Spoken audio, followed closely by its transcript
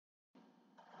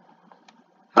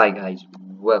Hi guys,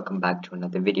 welcome back to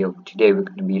another video. Today we're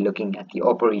going to be looking at the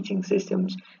operating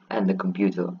systems and the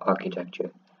computer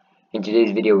architecture. In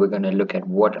today's video we're going to look at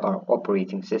what are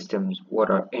operating systems,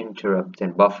 what are interrupts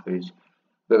and buffers.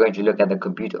 We're going to look at the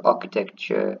computer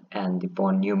architecture and the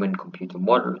von Neumann computer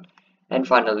model, and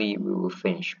finally we will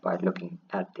finish by looking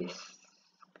at this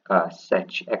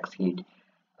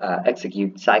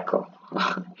execute cycle.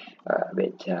 A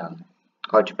bit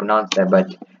hard to pronounce that,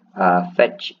 but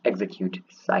fetch execute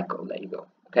cycle. There you go.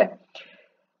 Okay,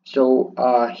 so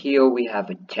here we have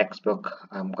a textbook.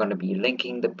 I'm going to be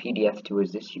linking the PDF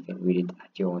towards this. You can read it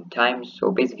at your own time. So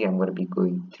basically I'm going to be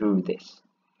going through this.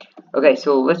 Okay,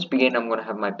 so let's begin. I'm going to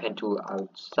have my pen tool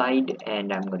outside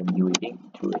and I'm going to be reading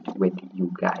through it with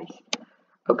you guys.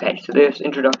 Okay, so this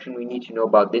introduction we need to know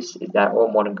about this is that all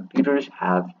modern computers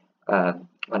have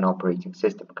an operating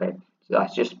system. Okay, so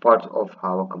that's just part of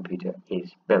how a computer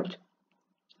is built.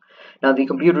 Now the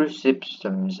computer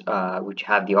systems which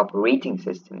have the operating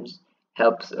systems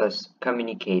helps us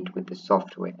communicate with the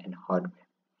software and hardware.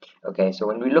 Okay, so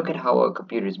when we look at how a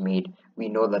computer is made, we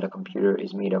know that a computer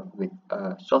is made up with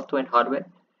software and hardware.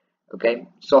 Okay,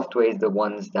 software is the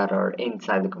ones that are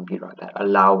inside the computer that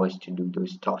allow us to do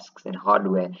those tasks, and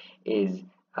hardware is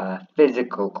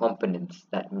physical components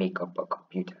that make up a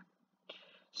computer.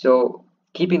 So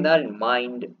keeping that in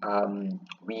mind,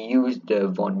 we use the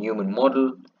von Neumann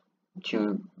model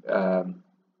to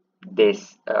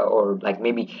or like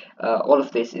maybe all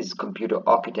of this is computer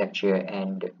architecture,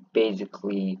 and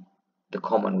basically the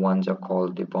common ones are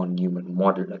called the von Neumann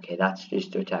model. Okay, that's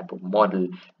just a type of model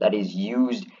that is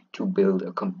used to build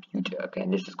a computer. Okay,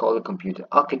 and this is called a computer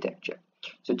architecture.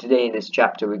 So today in this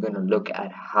chapter we're going to look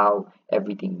at how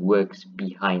everything works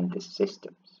behind the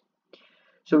systems.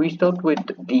 So we start with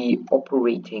the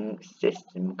operating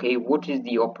system. Okay, what is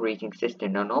the operating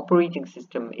system? Now, an operating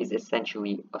system is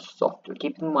essentially a software.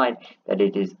 Keep in mind that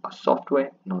it is a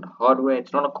software, not hardware.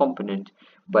 It's not a component,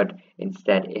 but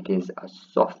instead it is a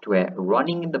software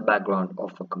running in the background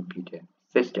of a computer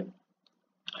system.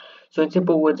 So in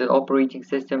simple words, an operating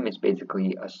system is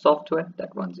basically a software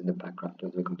that runs in the background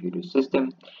of the computer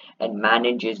system and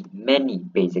manages many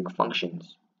basic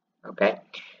functions. Okay.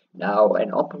 Now,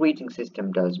 an operating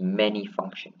system does many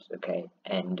functions, okay,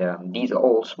 and these are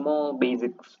all small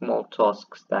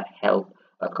tasks that help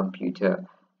a computer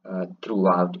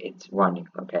throughout its running,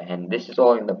 okay, and this is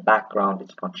all in the background.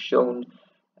 It's not shown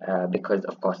because,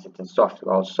 of course, it's in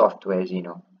software. All softwares, you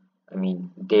know, I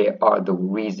mean, they are the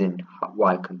reason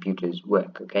why computers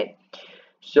work, okay.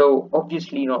 So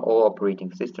obviously not all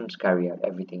operating systems carry out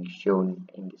everything shown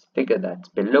in this figure that's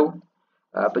below.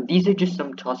 But these are just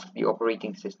some tasks the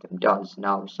operating system does.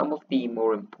 Now, some of the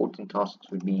more important tasks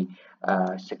would be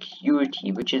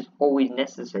security, which is always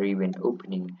necessary when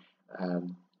opening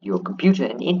your computer,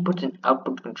 and input and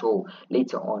output control.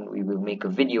 Later on, we will make a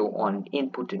video on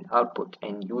input and output,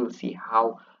 and you will see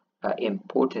how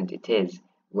important it is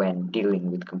when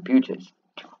dealing with computers.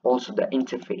 Also, the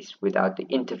interface. Without the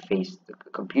interface, the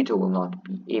computer will not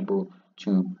be able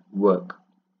to work.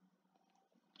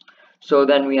 So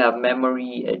then we have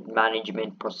memory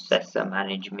management, processor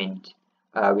management.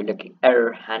 We look at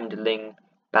error handling,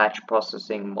 batch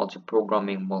processing,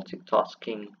 multi-programming,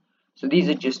 multitasking. So these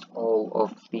are just all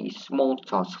of the small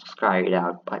tasks carried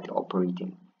out by the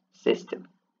operating system.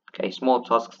 Okay, small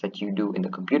tasks that you do in the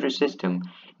computer system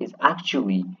is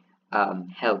actually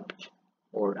helped,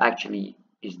 or actually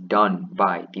is done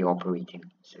by the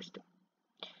operating system.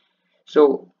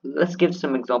 So let's give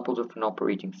some examples of an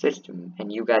operating system,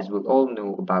 and you guys will all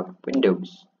know about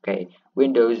Windows. Okay,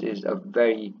 Windows is a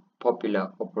very popular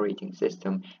operating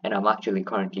system, and I'm actually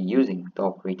currently using the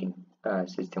operating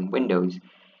system Windows.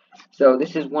 So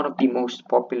this is one of the most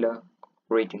popular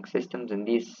operating systems, and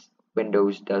this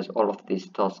Windows does all of these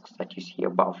tasks that you see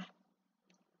above.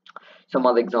 Some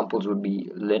other examples would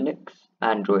be Linux,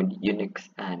 Android, Unix,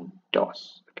 and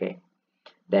DOS. Okay.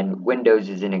 Then Windows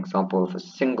is an example of a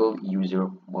single user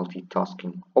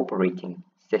multitasking operating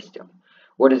system.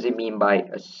 What does it mean by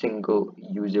a single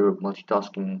user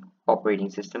multitasking operating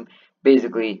system?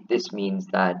 Basically, this means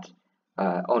that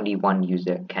only one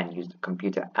user can use the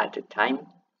computer at a time,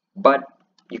 but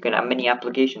you can have many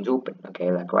applications open.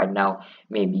 Okay, like right now,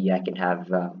 maybe I can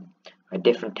have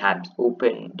different tabs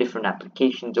open, different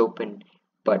applications open,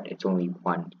 but it's only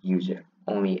one user,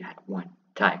 only at one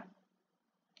time.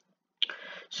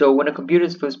 So when a computer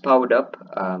is first powered up,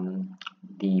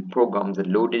 the programs are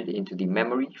loaded into the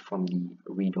memory from the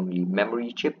read-only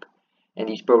memory chip, and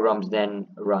these programs then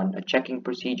run a checking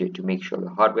procedure to make sure the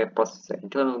hardware, processor,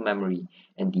 internal memory,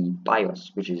 and the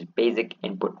BIOS, which is basic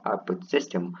input-output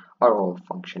system, are all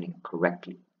functioning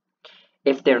correctly.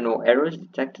 If there are no errors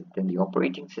detected, then the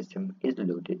operating system is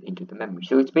loaded into the memory.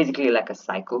 So it's basically like a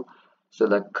cycle. So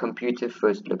the computer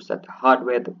first looks at the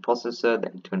hardware, the processor,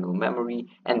 the internal memory,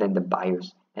 and then the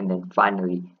BIOS, and then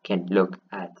finally can look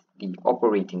at the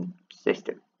operating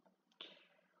system.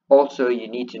 Also, you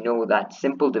need to know that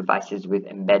simple devices with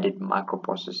embedded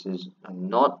microprocessors,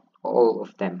 not all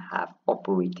of them have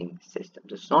operating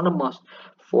systems. It's not a must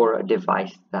for a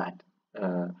device that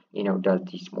does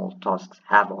these small tasks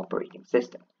have operating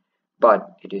system,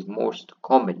 but it is most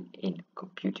common in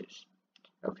computers.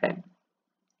 Okay,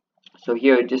 so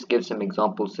here it just gives some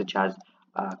examples such as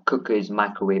cookers,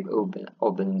 microwave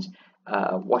ovens,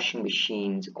 washing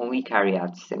machines only carry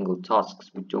out single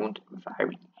tasks but don't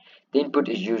vary. The input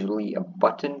is usually a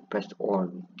button pressed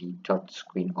on the touch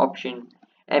screen option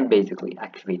and basically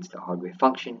activates the hardware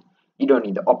function. You don't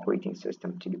need the operating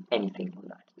system to do anything on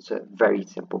that. It's a very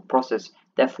simple process,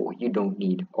 therefore you don't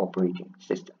need operating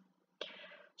system.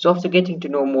 So after getting to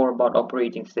know more about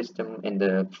operating system and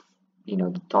the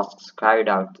tasks carried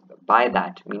out by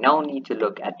that, we now need to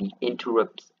look at the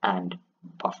interrupts and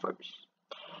buffers.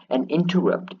 An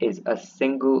interrupt is a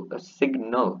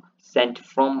signal sent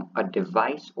from a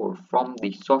device or from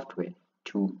the software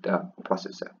to the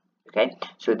processor. Okay,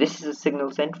 so this is a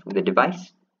signal sent from the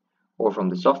device or from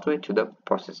the software to the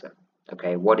processor.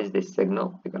 Okay, what is this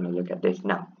signal? We're going to look at this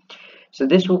now. So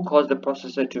this will cause the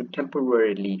processor to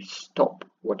temporarily stop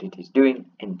what it is doing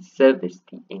and service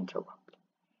the interrupt.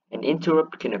 An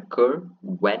interrupt can occur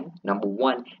when, number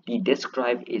one, the disk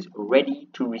drive is ready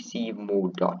to receive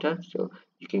more data. So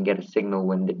you can get a signal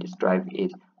when the disk drive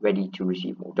is ready to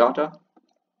receive more data.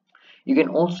 You can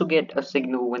also get a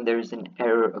signal when there is an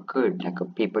error occurred, like a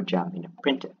paper jam in a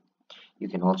printer. You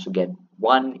can also get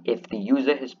one if the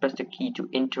user has pressed a key to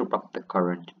interrupt the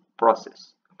current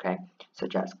process, okay,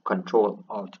 such as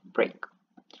Control-Alt-Break.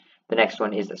 The next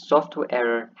one is a software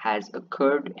error has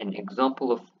occurred. An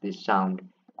example of this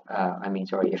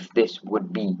if this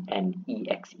would be an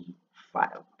exe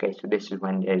file. Okay, so this is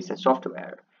when there is a software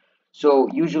error. So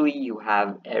usually you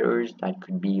have errors that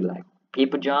could be like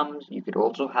paper jams. You could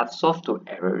also have software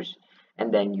errors,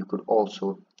 and then you could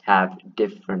also have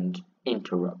different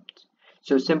interrupts.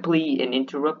 So simply an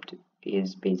interrupt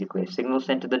is basically a signal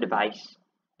sent to the device.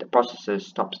 The processor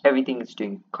stops everything it's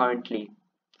doing currently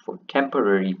for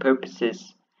temporary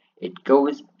purposes. It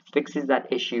goes, fixes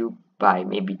that issue by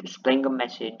maybe displaying a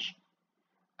message,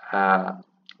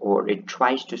 or it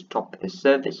tries to stop the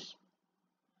service,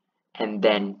 and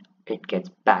then it gets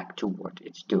back to what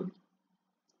it's doing.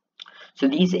 So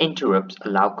these interrupts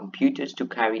allow computers to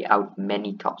carry out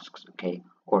many tasks, okay,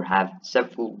 or have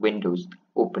several windows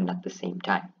open at the same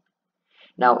time.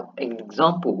 Now, an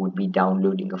example would be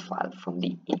downloading a file from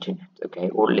the internet, okay,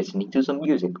 or listening to some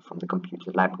music from the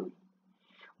computer library.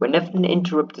 Whenever an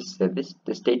interrupt is serviced,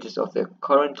 the status of the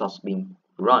current task being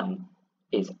run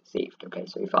is saved. Okay,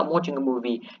 so if I'm watching a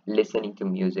movie, listening to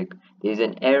music, there's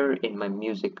an error in my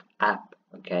music app.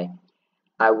 Okay,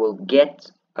 I will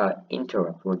get an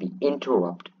interrupt, or the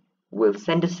interrupt will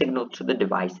send a signal to the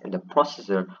device, and the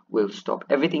processor will stop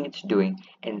everything it's doing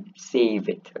and save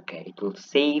it. Okay, it will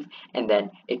save, and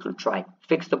then it will try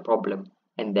fix the problem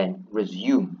and then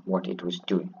resume what it was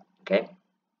doing. Okay.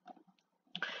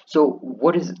 So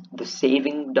what is the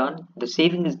saving done? The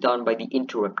saving is done by the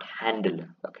interrupt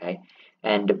handler, okay?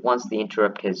 And once the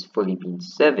interrupt has fully been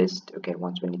serviced, okay,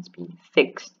 once when it's been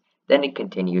fixed, then it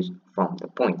continues from the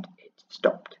point it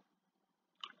stopped.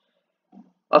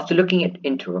 After looking at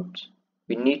interrupts,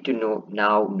 we need to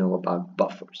know about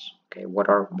buffers. Okay, what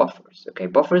are buffers? Okay,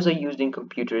 buffers are used in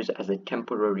computers as a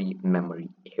temporary memory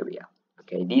area.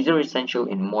 Okay, these are essential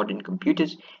in modern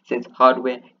computers since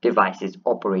hardware devices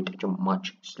operate at a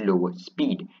much slower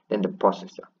speed than the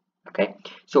processor. Okay,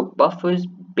 so buffers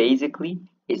basically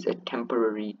is a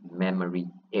temporary memory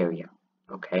area.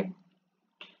 Okay,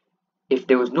 if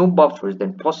there was no buffers,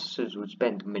 then processors would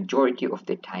spend the majority of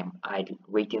their time idle,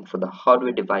 waiting for the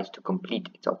hardware device to complete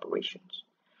its operations.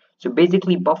 So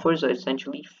basically, buffers are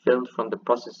essentially filled from the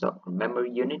processor or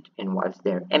memory unit, and once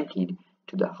they are emptied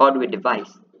to the hardware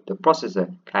device, the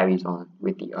processor carries on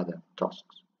with the other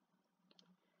tasks.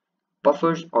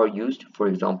 Buffers are used, for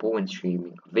example, when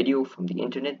streaming a video from the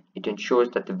internet. It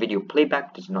ensures that the video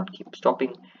playback does not keep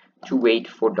stopping to wait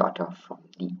for data from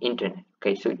the internet.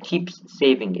 Okay, so it keeps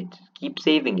saving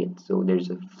it. So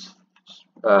there's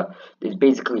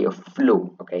basically a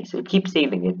flow. Okay, so it keeps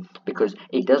saving it because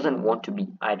it doesn't want to be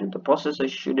idle. The processor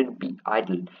shouldn't be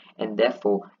idle, and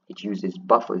therefore it uses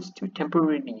buffers to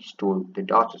temporarily store the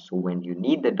data. So when you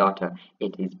need the data,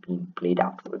 it is being played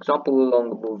out. For example,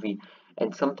 along a movie,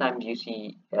 and sometimes you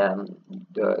see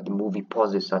the movie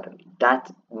pauses suddenly.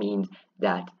 That means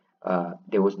that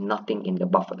there was nothing in the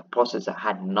buffer. The processor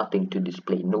had nothing to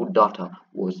display, no data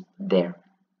was there.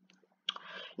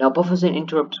 Now, buffers and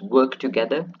interrupts work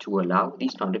together to allow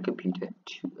these standard computer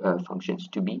functions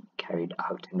to be carried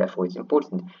out, and therefore it's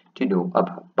important to know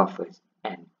about buffers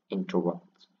and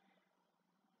interrupts.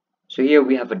 So here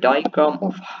we have a diagram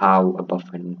of how a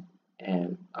buffer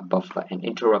and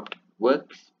interrupt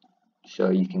works. So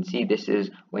you can see this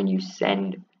is when you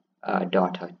send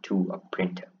data to a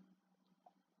printer.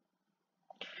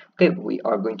 Okay, we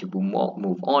are going to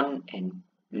move on and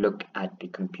look at the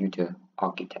computer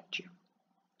architecture.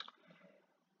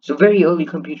 So very early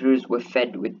computers were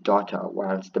fed with data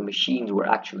whilst the machines were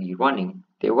actually running.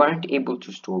 They weren't able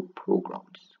to store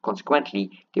programs.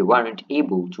 Consequently, they weren't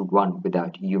able to run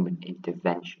without human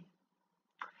intervention.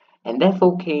 And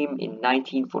therefore came in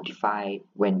 1945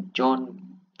 when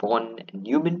John von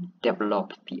Neumann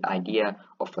developed the idea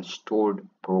of a stored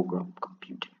program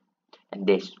computer. And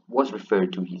this was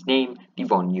referred to his name, the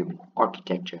von Neumann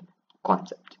architecture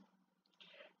concept.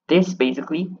 This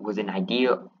basically was an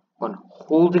idea on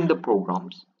holding the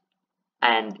programs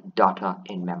and data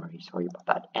in memory,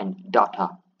 and data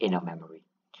in a memory.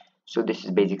 So this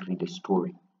is basically the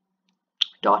story.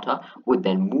 Data would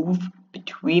then move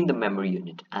between the memory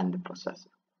unit and the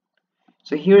processor.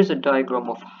 So here's a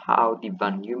diagram of how the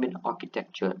von Neumann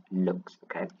architecture looks,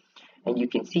 okay? And you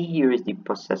can see here is the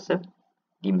processor,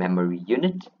 the memory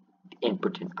unit, the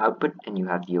input and output, and you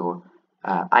have your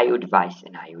I/O device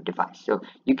and I/O device. So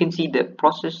you can see the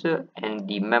processor and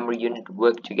the memory unit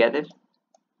work together.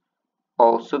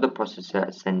 Also, the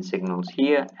processor sends signals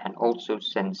here and also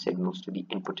sends signals to the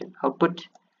input and output.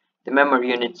 The memory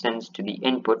unit sends to the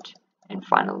input, and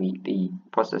finally the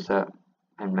processor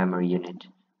and memory unit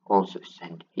also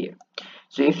send here.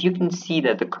 So if you can see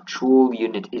that the control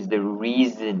unit is the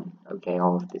reason, okay,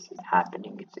 all of this is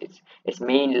happening. It's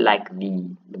mainly like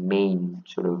the main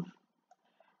sort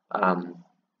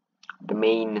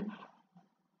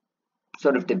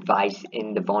of device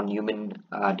in the von Neumann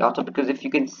data, because if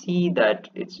you can see that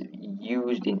it's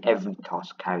used in every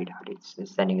task carried out. It's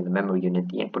sending in the memory unit,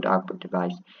 the input output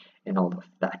device, and all of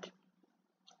that.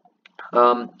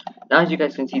 Now as you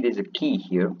guys can see, there's a key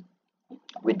here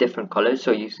with different colors.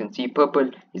 So you can see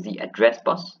purple is the address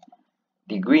bus,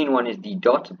 the green one is the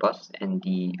data bus, and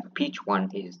the peach one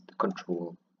is the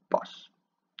control bus.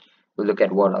 We'll look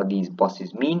at what these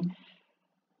buses mean.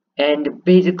 And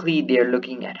basically they're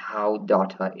looking at how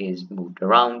data is moved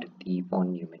around the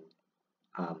von Neumann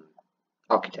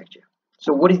architecture.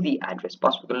 So what is the address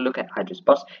bus? We're going to look at address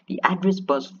bus. The address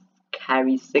bus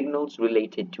carries signals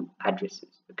related to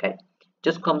addresses, okay?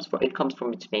 It comes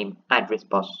from its name, address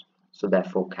bus, so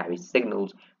therefore carries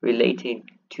signals relating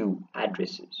to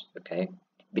addresses, okay,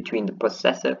 between the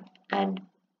processor and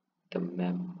the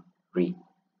memory.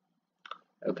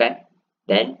 Okay,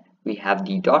 then we have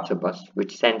the data bus,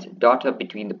 which sends data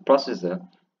between the processor,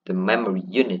 the memory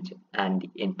unit, and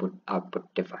the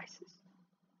input-output devices.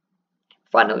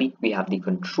 Finally, we have the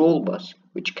control bus,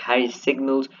 which carries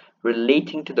signals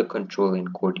relating to the control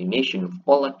and coordination of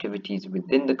all activities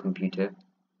within the computer,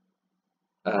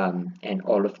 and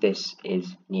all of this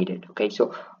is needed. Okay,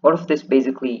 so all of this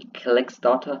basically collects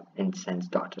data and sends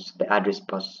data. So the address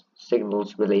bus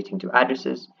signals relating to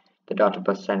addresses, the data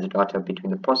bus sends data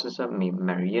between the processor,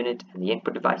 memory unit, and the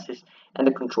input devices, and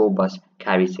the control bus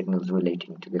carries signals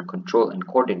relating to the control and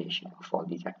coordination of all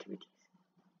these activities.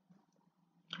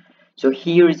 So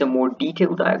here is a more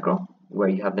detailed diagram where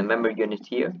you have the memory unit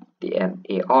here, the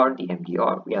MAR, the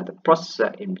MDR, we have the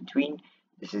processor in between.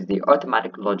 This is the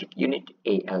automatic logic unit,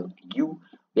 ALU.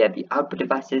 We have the output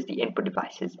devices, the input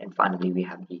devices, and finally we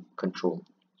have the control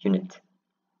unit.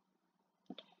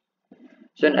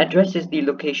 So an address is the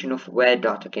location of where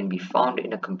data can be found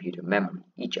in a computer memory.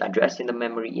 Each address in the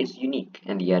memory is unique,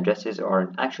 and the addresses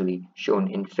are actually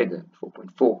shown in figure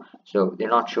 4.4. So they're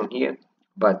not shown here,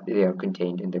 but they are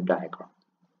contained in the diagram.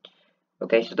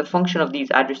 Okay, so the function of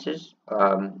these addresses,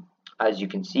 as you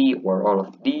can see, were all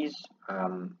of these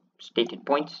stated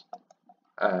points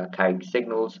carrying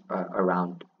signals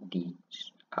around the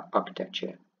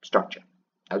architecture structure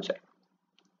outside.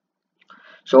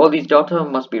 So all these data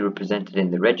must be represented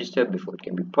in the register before it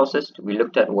can be processed. We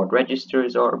looked at what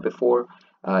registers are before.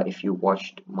 If you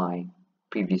watched my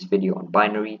previous video on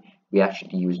binary, we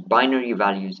actually used binary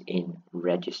values in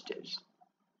registers.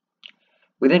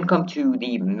 We then come to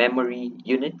the memory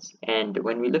units, and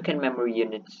when we look at memory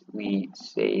units, we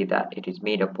say that it is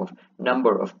made up of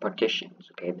number of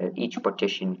partitions, okay, that each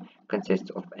partition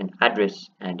consists of an address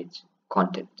and its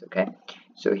content, okay.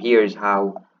 So here's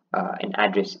how an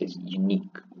address is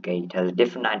unique, okay, it has a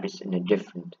different address and a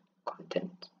different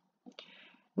content.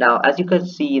 Now, as you can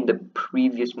see in the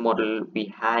previous model,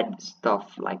 we had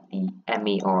stuff like the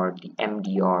MAR, the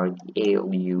MDR, the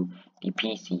ALU, the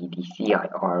PC, the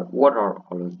CIR. What are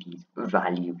all of these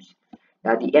values?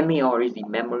 Now, the MAR is the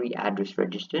memory address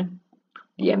register.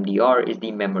 The MDR is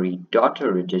the memory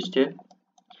data register.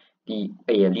 The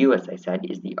ALU, as I said,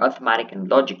 is the arithmetic and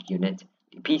logic unit.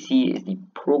 The PC is the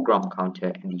program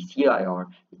counter, and the CIR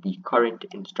is the current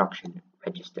instruction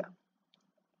register.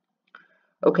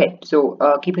 Okay, so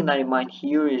keeping that in mind,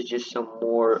 here is just some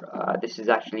more, this is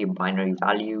actually a binary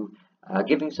value,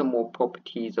 giving some more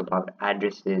properties about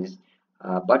addresses,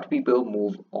 but we will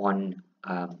move on,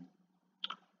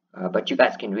 but you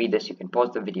guys can read this, you can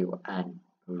pause the video and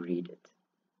read it,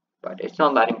 but it's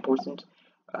not that important,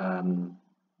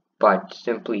 but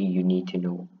simply you need to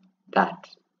know that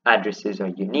addresses are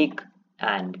unique,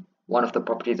 and one of the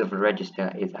properties of a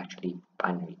register is actually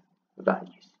binary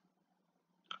values.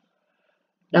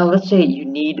 Now, let's say you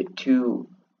need to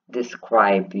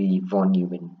describe the von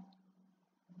Neumann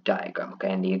diagram, okay,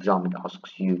 and the examiner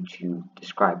asks you to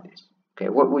describe this. Okay,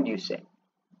 what would you say?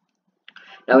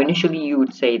 Now, initially, you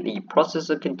would say the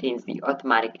processor contains the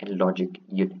arithmetic and logic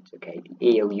units, okay?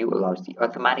 The ALU allows the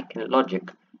arithmetic and logic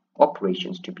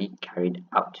operations to be carried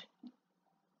out.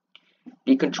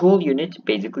 The control unit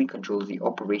basically controls the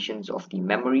operations of the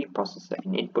memory, processor,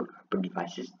 and input-output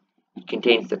devices. It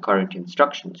contains the current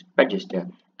instructions register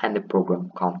and the program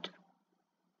counter.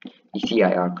 The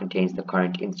CIR contains the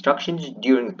current instructions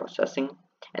during the processing,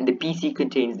 and the PC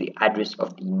contains the address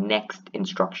of the next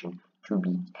instruction to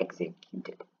be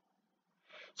executed.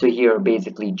 So here are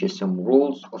basically just some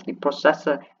roles of the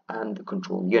processor and the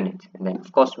control unit. And then,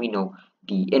 of course, we know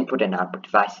the input and output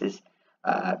devices.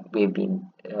 We've been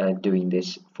doing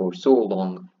this for so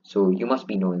long, so you must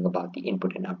be knowing about the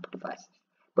input and output devices.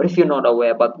 But if you're not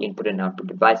aware about the input and output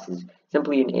devices,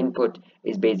 simply an input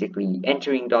is basically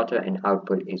entering data, and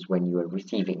output is when you are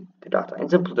receiving the data. In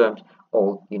simple terms,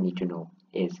 all you need to know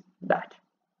is that.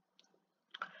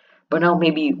 But now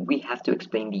maybe we have to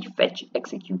explain the fetch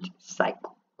execute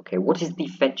cycle. Okay, what is the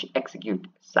fetch execute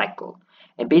cycle?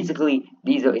 And basically,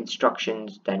 these are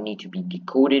instructions that need to be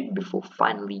decoded before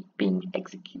finally being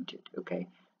executed. Okay,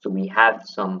 so we have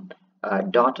some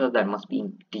data that must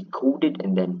be decoded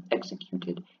and then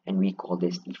executed, and we call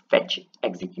this the fetch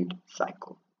execute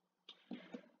cycle.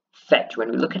 Fetch,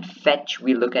 when we look at fetch,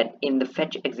 we look at in the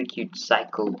fetch execute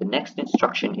cycle, the next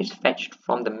instruction is fetched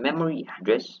from the memory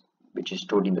address, which is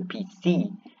stored in the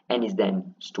PC, and is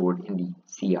then stored in the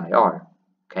CIR.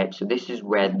 Okay, so this is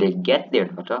where they get their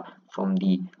data from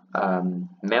the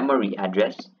memory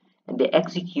address, and they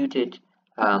execute it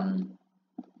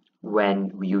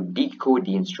when you decode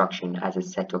the instruction as a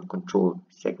set of control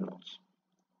signals.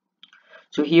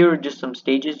 So here are just some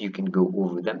stages, you can go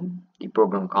over them. The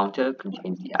program counter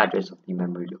contains the address of the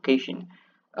memory location,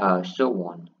 so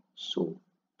on, so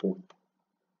forth.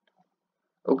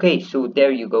 Okay, so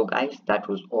there you go, guys. That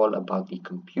was all about the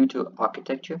computer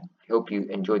architecture. I hope you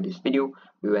enjoyed this video.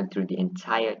 We went through the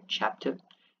entire chapter,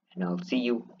 and I'll see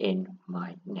you in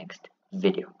my next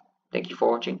video. Thank you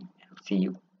for watching, and I'll see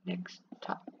you next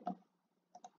time.